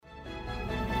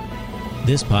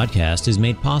This podcast is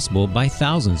made possible by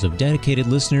thousands of dedicated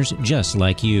listeners just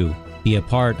like you. Be a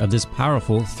part of this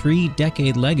powerful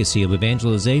 3-decade legacy of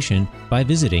evangelization by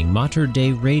visiting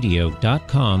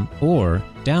materdeiradio.com or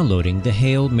downloading the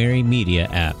Hail Mary Media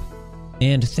app.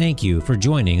 And thank you for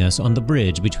joining us on the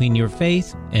bridge between your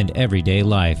faith and everyday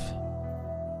life.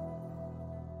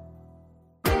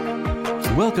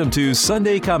 Welcome to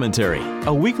Sunday Commentary,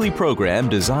 a weekly program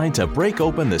designed to break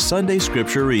open the Sunday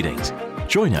Scripture readings.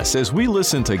 Join us as we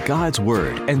listen to God's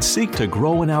Word and seek to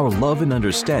grow in our love and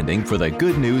understanding for the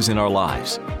good news in our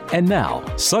lives. And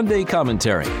now, Sunday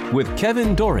Commentary with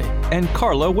Kevin Doran and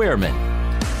Carla Wehrman.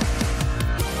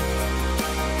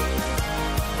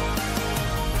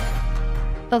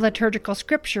 The liturgical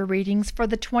scripture readings for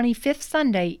the 25th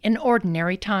Sunday in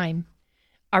Ordinary Time.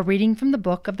 A reading from the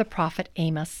book of the prophet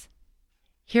Amos.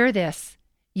 Hear this,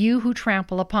 you who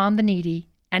trample upon the needy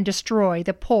and destroy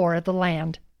the poor of the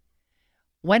land.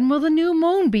 When will the new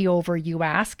moon be over, you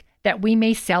ask, that we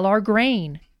may sell our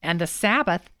grain, and the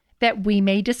Sabbath, that we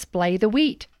may display the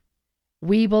wheat?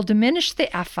 We will diminish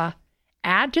the ephah,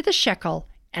 add to the shekel,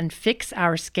 and fix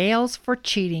our scales for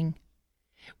cheating.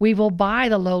 We will buy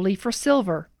the lowly for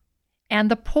silver, and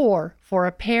the poor for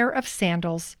a pair of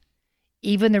sandals.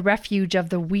 Even the refuge of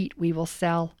the wheat we will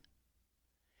sell.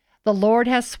 The Lord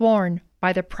has sworn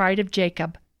by the pride of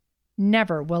Jacob,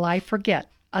 never will I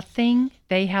forget a thing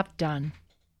they have done.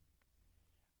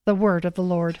 The word of the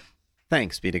Lord.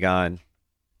 Thanks be to God.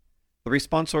 The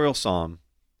responsorial psalm.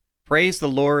 Praise the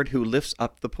Lord who lifts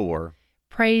up the poor.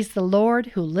 Praise the Lord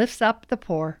who lifts up the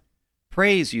poor.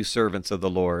 Praise you, servants of the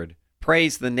Lord.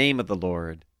 Praise the name of the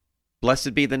Lord.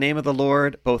 Blessed be the name of the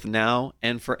Lord, both now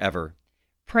and forever.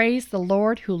 Praise the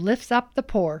Lord who lifts up the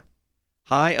poor.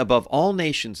 High above all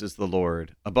nations is the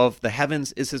Lord. Above the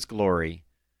heavens is his glory.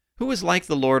 Who is like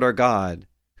the Lord our God?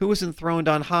 Who is enthroned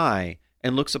on high,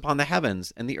 and looks upon the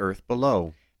heavens and the earth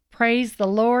below? Praise the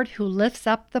Lord who lifts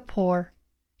up the poor.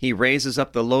 He raises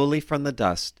up the lowly from the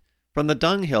dust. From the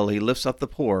dunghill he lifts up the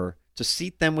poor, to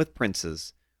seat them with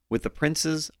the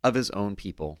princes of his own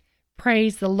people.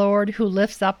 Praise the Lord who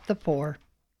lifts up the poor.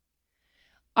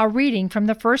 A reading from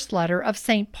the first letter of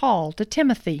St. Paul to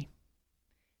Timothy.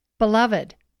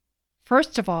 Beloved,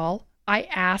 first of all, I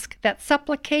ask that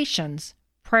supplications,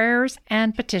 prayers,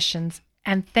 and petitions,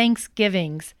 and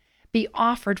thanksgivings be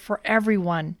offered for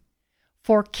everyone,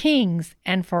 for kings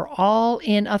and for all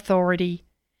in authority,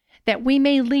 that we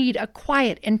may lead a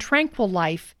quiet and tranquil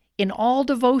life in all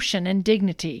devotion and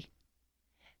dignity.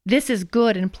 This is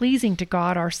good and pleasing to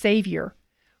God our Savior,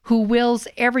 who wills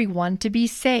everyone to be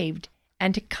saved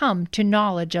and to come to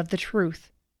knowledge of the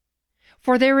truth.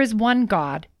 For there is one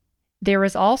God, there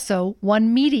is also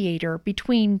one mediator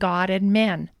between God and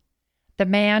men, the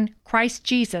man Christ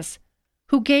Jesus,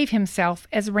 who gave himself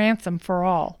as ransom for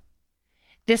all.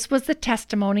 This was the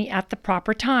testimony at the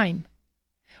proper time.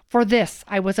 For this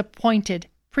I was appointed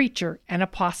preacher and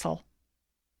apostle.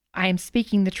 I am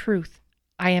speaking the truth.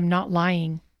 I am not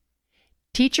lying.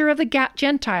 Teacher of the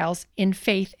Gentiles in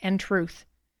faith and truth.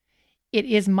 It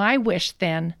is my wish,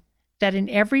 then, that in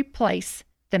every place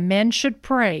the men should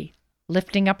pray,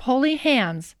 lifting up holy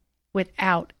hands,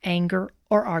 without anger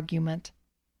or argument.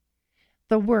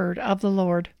 The word of the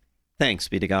Lord. Thanks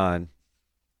be to God.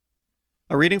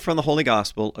 A reading from the Holy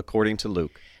Gospel according to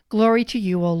Luke. Glory to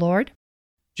you, O Lord.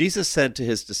 Jesus said to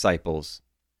his disciples,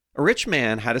 A rich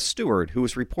man had a steward who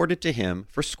was reported to him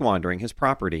for squandering his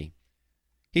property.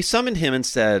 He summoned him and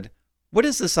said, What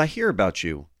is this I hear about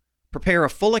you? Prepare a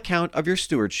full account of your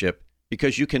stewardship,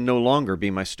 because you can no longer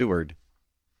be my steward.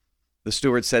 The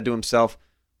steward said to himself,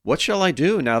 What shall I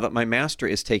do now that my master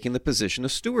is taking the position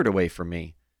of steward away from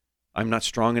me? I'm not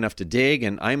strong enough to dig,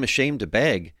 and I am ashamed to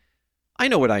beg. I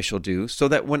know what I shall do, so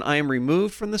that when I am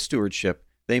removed from the stewardship,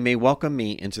 they may welcome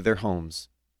me into their homes.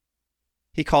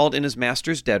 He called in his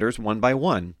master's debtors one by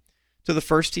one. To the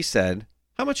first he said,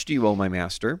 How much do you owe my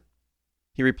master?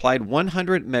 He replied,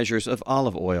 100 measures of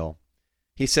olive oil.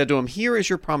 He said to him, Here is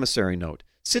your promissory note.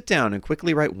 Sit down and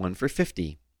quickly write one for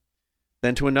 50.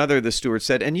 Then to another the steward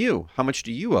said, And you, how much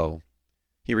do you owe?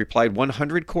 He replied,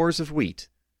 100 cores of wheat.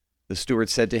 The steward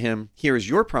said to him, Here is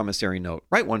your promissory note.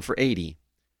 Write one for 80.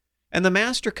 And the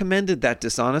master commended that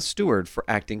dishonest steward for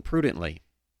acting prudently.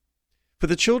 For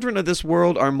the children of this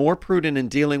world are more prudent in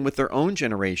dealing with their own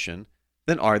generation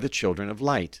than are the children of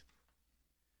light.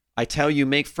 I tell you,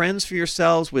 make friends for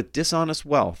yourselves with dishonest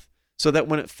wealth, so that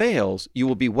when it fails, you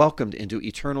will be welcomed into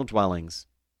eternal dwellings.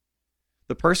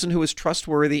 The person who is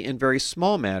trustworthy in very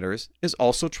small matters is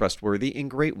also trustworthy in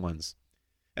great ones.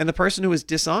 And the person who is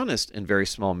dishonest in very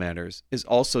small matters is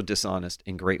also dishonest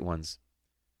in great ones.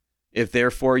 If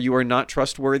therefore you are not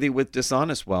trustworthy with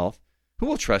dishonest wealth, who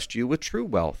will trust you with true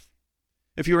wealth?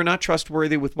 If you are not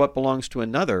trustworthy with what belongs to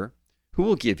another, who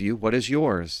will give you what is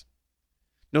yours?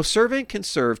 No servant can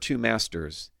serve two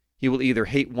masters. He will either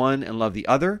hate one and love the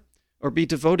other, or be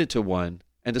devoted to one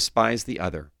and despise the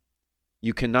other.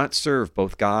 You cannot serve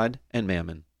both God and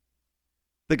mammon.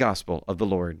 The Gospel of the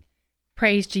Lord.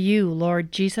 Praise to you,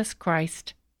 Lord Jesus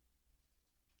Christ.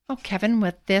 Oh, Kevin,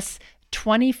 with this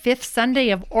 25th Sunday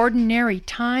of Ordinary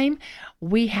Time,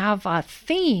 we have a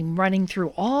theme running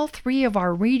through all three of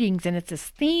our readings, and it's this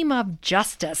theme of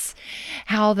justice,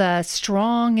 how the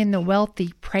strong and the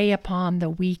wealthy prey upon the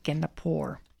weak and the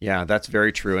poor. Yeah, that's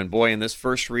very true. And boy, in this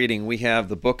first reading, we have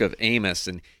the book of Amos,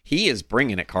 and he is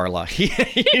bringing it, Carla. He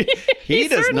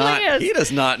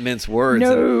does not mince words.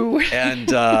 No.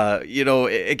 And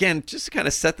again, just to kind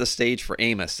of set the stage for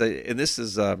Amos, and this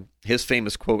is his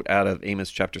famous quote out of Amos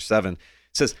chapter 7. It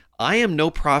says, I am no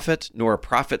prophet nor a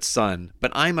prophet's son,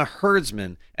 but I'm a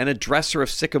herdsman and a dresser of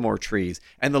sycamore trees.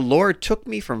 And the Lord took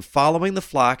me from following the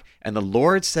flock, and the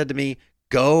Lord said to me,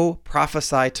 go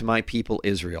prophesy to my people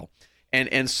Israel.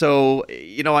 And so,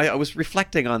 I was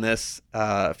reflecting on this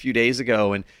a few days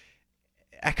ago, and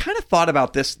I kind of thought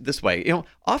about this way.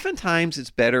 Oftentimes it's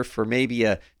better for maybe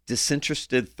a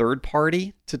disinterested third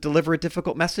party to deliver a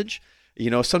difficult message.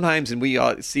 Sometimes, and we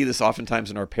see this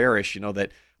oftentimes in our parish,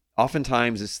 that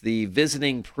oftentimes it's the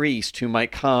visiting priest who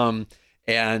might come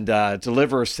and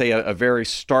deliver, say, a very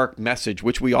stark message,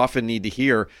 which we often need to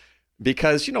hear.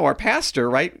 Because, our pastor,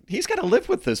 right, he's got to live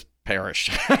with this parish.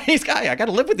 I got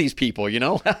to live with these people,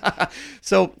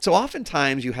 So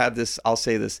oftentimes you have this, I'll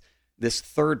say this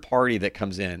third party that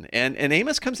comes in. And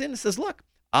Amos comes in and says, look,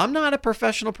 I'm not a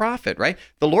professional prophet, right?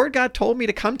 The Lord God told me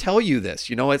to come tell you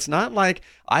this. It's not like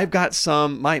I've got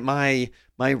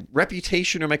my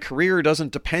reputation or my career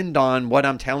doesn't depend on what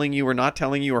I'm telling you or not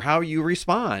telling you or how you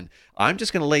respond. I'm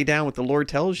just going to lay down what the Lord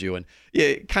tells you. And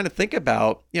you kind of think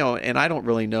about, and I don't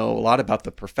really know a lot about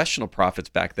the professional prophets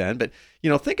back then, but,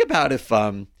 think about if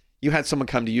you had someone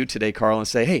come to you today, Carl, and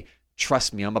say, hey,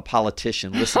 trust me, I'm a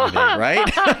politician. Listen to me,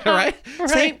 right?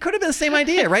 right? Could have been the same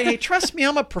idea, right? Hey, trust me,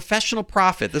 I'm a professional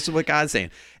prophet. This is what God's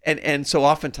saying. And so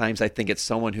oftentimes I think it's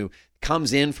someone who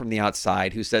comes in from the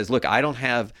outside who says, look, I don't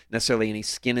have necessarily any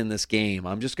skin in this game.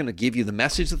 I'm just going to give you the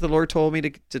message that the Lord told me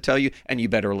to tell you, and you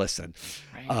better listen.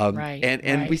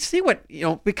 Right. We see what,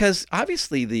 because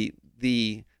obviously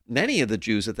the many of the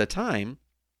Jews at the time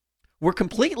were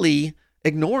completely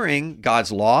ignoring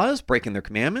God's laws, breaking their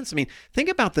commandments. I mean, think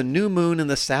about the new moon and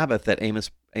the Sabbath that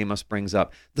Amos brings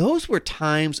up. Those were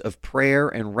times of prayer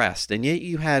and rest, and yet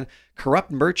you had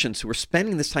corrupt merchants who were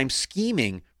spending this time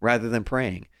scheming rather than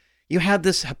praying. You had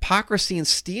this hypocrisy and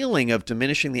stealing of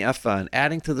diminishing the ephah and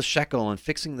adding to the shekel and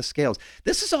fixing the scales.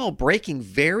 This is all breaking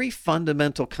very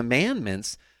fundamental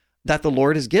commandments that the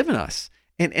Lord has given us.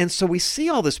 And so we see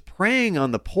all this preying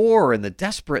on the poor and the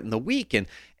desperate and the weak. And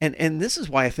this is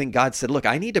why I think God said, look,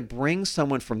 I need to bring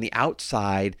someone from the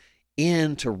outside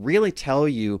in to really tell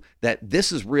you that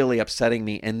this is really upsetting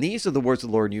me. And these are the words of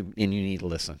the Lord, and you need to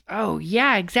listen. Oh,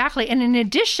 yeah, exactly. And in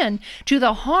addition to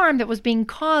the harm that was being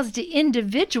caused to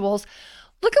individuals,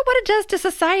 look at what it does to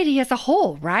society as a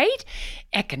whole, right?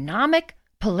 Economic,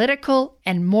 political,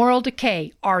 and moral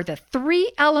decay are the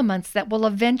three elements that will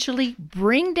eventually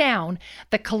bring down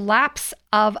the collapse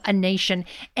of a nation.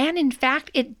 And in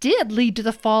fact, it did lead to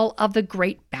the fall of the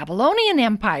great Babylonian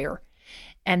Empire.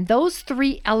 And those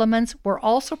three elements were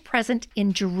also present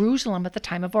in Jerusalem at the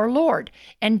time of our Lord.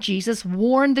 And Jesus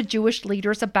warned the Jewish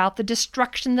leaders about the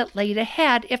destruction that laid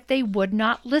ahead if they would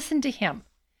not listen to him.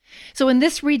 So in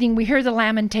this reading, we hear the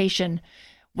lamentation,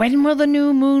 when will the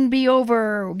new moon be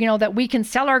over, that we can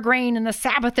sell our grain, and the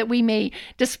Sabbath that we may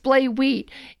display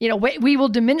wheat? We will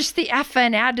diminish the ephah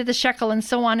and add to the shekel, and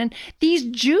so on. And these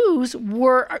Jews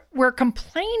were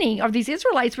complaining, or these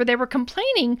Israelites, they were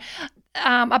complaining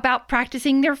about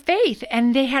practicing their faith,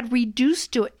 and they had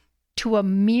reduced to a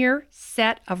mere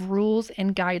set of rules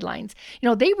and guidelines.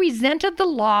 They resented the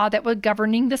law that was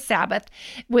governing the Sabbath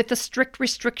with the strict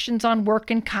restrictions on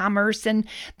work and commerce, and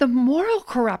the moral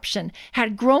corruption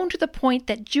had grown to the point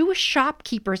that Jewish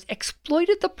shopkeepers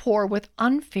exploited the poor with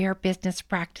unfair business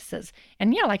practices.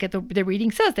 And like the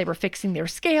reading says, they were fixing their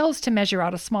scales to measure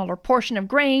out a smaller portion of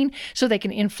grain so they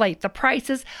can inflate the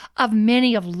prices of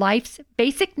many of life's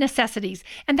basic necessities.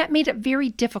 And that made it very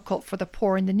difficult for the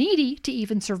poor and the needy to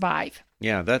even survive.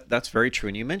 Yeah, that's very true.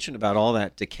 And you mentioned about all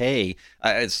that decay.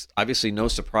 It's obviously no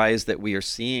surprise that we are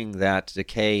seeing that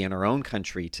decay in our own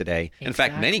country today. Exactly. In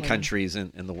fact, many countries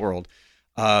in the world.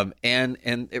 And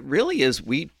it really is,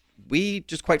 we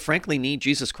just quite frankly need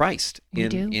Jesus Christ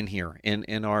in here,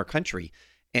 in our country.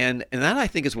 And that, I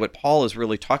think, is what Paul is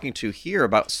really talking to here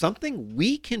about something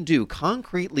we can do,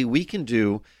 concretely we can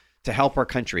do to help our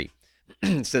country.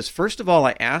 It says, first of all,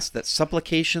 I ask that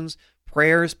supplications,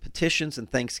 prayers, petitions, and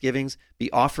thanksgivings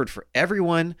be offered for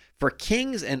everyone, for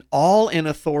kings and all in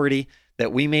authority,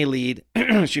 that we may lead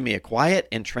a quiet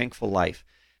and tranquil life.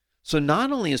 So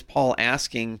not only is Paul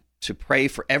asking to pray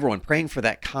for everyone, praying for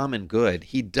that common good,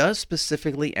 he does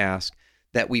specifically ask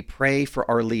that we pray for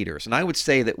our leaders. And I would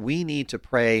say that we need to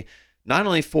pray not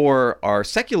only for our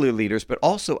secular leaders, but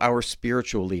also our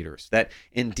spiritual leaders, that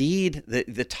indeed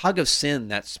the tug of sin,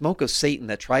 that smoke of Satan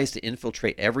that tries to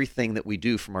infiltrate everything that we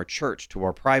do, from our church to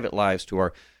our private lives to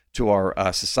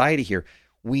our society here,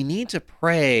 we need to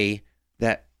pray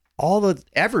that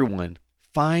everyone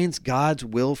finds God's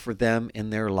will for them in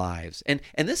their lives. And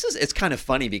it's kind of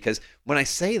funny, because when I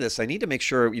say this, I need to make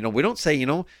sure, we don't say,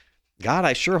 God,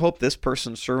 I sure hope this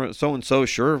person, so-and-so,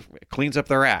 sure cleans up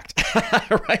their act,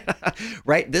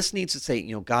 right? This needs to say,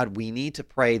 God, we need to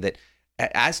pray that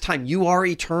as time, you are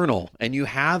eternal, and you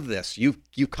have this.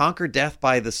 You conquered death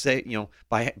by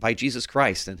by Jesus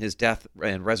Christ and his death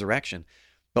and resurrection.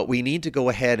 But we need to go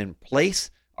ahead and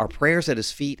place our prayers at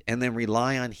his feet and then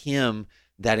rely on him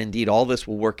that indeed all this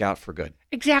will work out for good.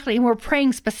 Exactly. And we're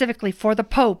praying specifically for the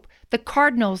Pope, the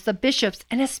cardinals, the bishops,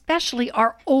 and especially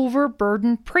our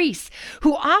overburdened priests,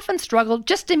 who often struggle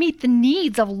just to meet the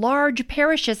needs of large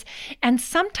parishes and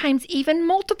sometimes even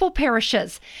multiple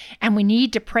parishes. And we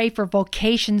need to pray for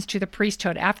vocations to the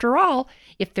priesthood. After all,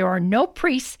 if there are no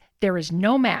priests, there is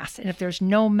no Mass. And if there's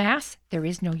no Mass, there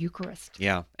is no Eucharist.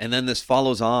 Yeah. And then this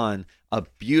follows on a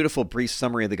beautiful brief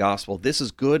summary of the gospel. This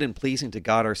is good and pleasing to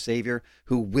God our Savior,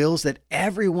 who wills that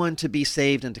everyone to be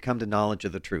saved and to come to knowledge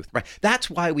of the truth. Right? That's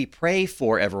why we pray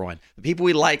for everyone, the people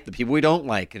we like, the people we don't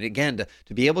like. And again,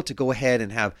 to be able to go ahead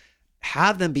and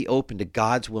have them be open to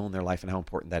God's will in their life and how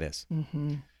important that is.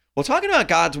 Mm-hmm. Well, talking about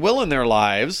God's will in their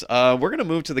lives, we're going to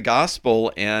move to the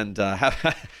gospel and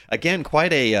have, again,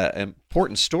 quite a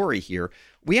important story here.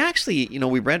 We actually,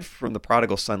 we read from the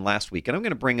prodigal son last week, and I'm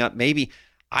going to bring up maybe,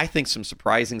 I think, some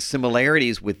surprising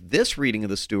similarities with this reading of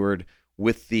the steward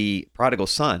with the prodigal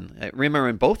son. Remember,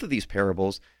 in both of these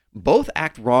parables, both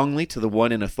act wrongly to the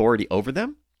one in authority over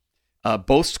them,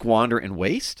 both squander and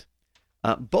waste,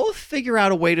 both figure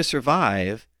out a way to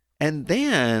survive, and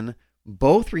then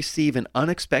both receive an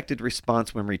unexpected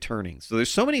response when returning. So there's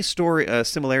so many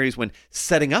similarities when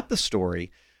setting up the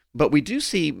story, but we do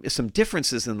see some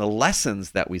differences in the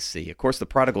lessons that we see. Of course, the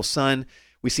prodigal son,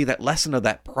 we see that lesson of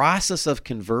that process of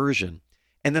conversion.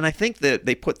 And then I think that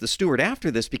they put the steward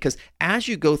after this, because as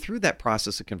you go through that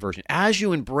process of conversion, as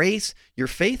you embrace your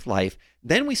faith life,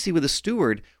 then we see with the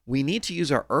steward, we need to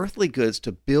use our earthly goods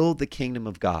to build the kingdom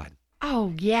of God.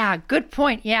 Oh, yeah, good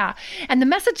point, yeah. And the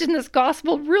message in this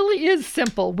gospel really is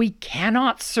simple. We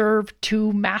cannot serve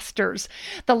two masters.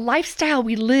 The lifestyle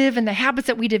we live and the habits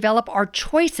that we develop are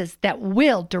choices that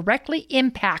will directly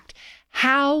impact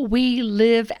how we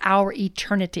live our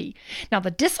eternity. Now,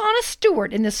 the dishonest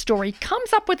steward in this story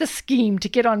comes up with a scheme to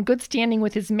get on good standing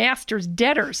with his master's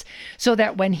debtors so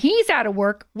that when he's out of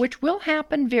work, which will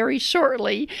happen very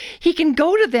shortly, he can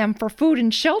go to them for food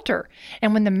and shelter.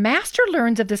 And when the master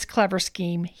learns of this clever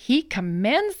scheme, he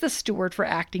commends the steward for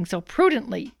acting so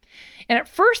prudently. And at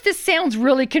first, this sounds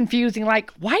really confusing,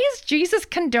 like, why is Jesus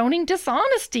condoning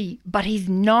dishonesty? But he's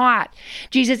not.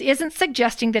 Jesus isn't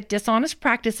suggesting that dishonest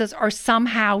practices are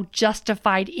somehow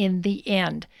justified in the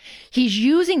end. He's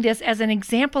using this as an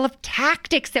example of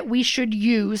tactics that we should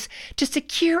use to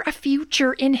secure a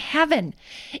future in heaven.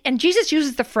 And Jesus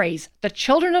uses the phrase, the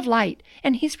children of light,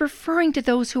 and he's referring to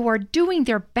those who are doing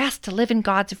their best to live in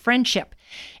God's friendship.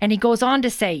 And he goes on to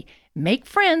say, make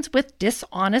friends with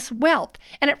dishonest wealth.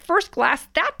 And at first glance,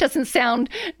 that doesn't sound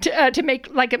to make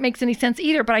like it makes any sense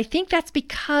either, but I think that's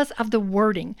because of the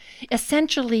wording.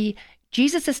 Essentially,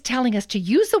 Jesus is telling us to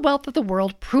use the wealth of the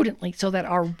world prudently so that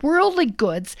our worldly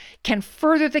goods can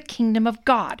further the kingdom of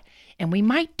God. And we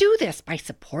might do this by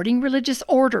supporting religious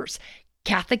orders,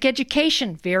 Catholic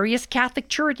education, various Catholic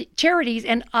charities,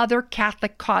 and other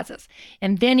Catholic causes.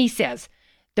 And then he says,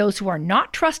 those who are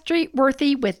not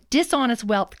trustworthy with dishonest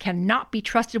wealth cannot be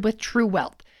trusted with true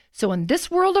wealth. So in this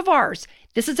world of ours,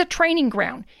 this is a training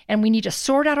ground, and we need to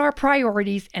sort out our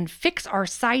priorities and fix our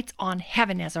sights on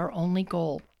heaven as our only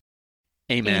goal.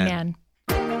 Amen.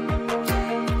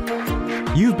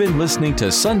 You've been listening to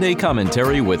Sunday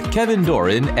Commentary with Kevin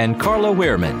Doran and Carla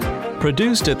Wehrman,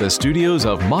 produced at the studios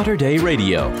of Mater Dei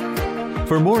Radio.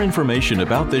 For more information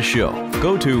about this show,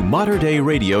 go to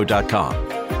materdeiradio.com.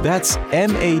 That's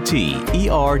MATERDEI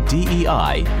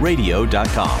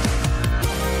radio.com.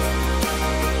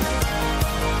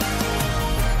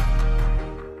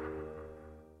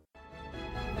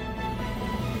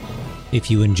 If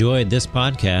you enjoyed this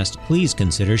podcast, please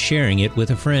consider sharing it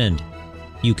with a friend.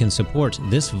 You can support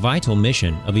this vital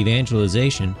mission of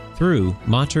evangelization through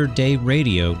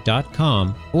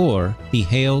materdeiradio.com or the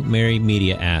Hail Mary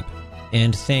Media app.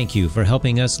 And thank you for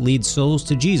helping us lead souls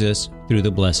to Jesus through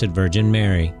the Blessed Virgin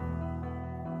Mary.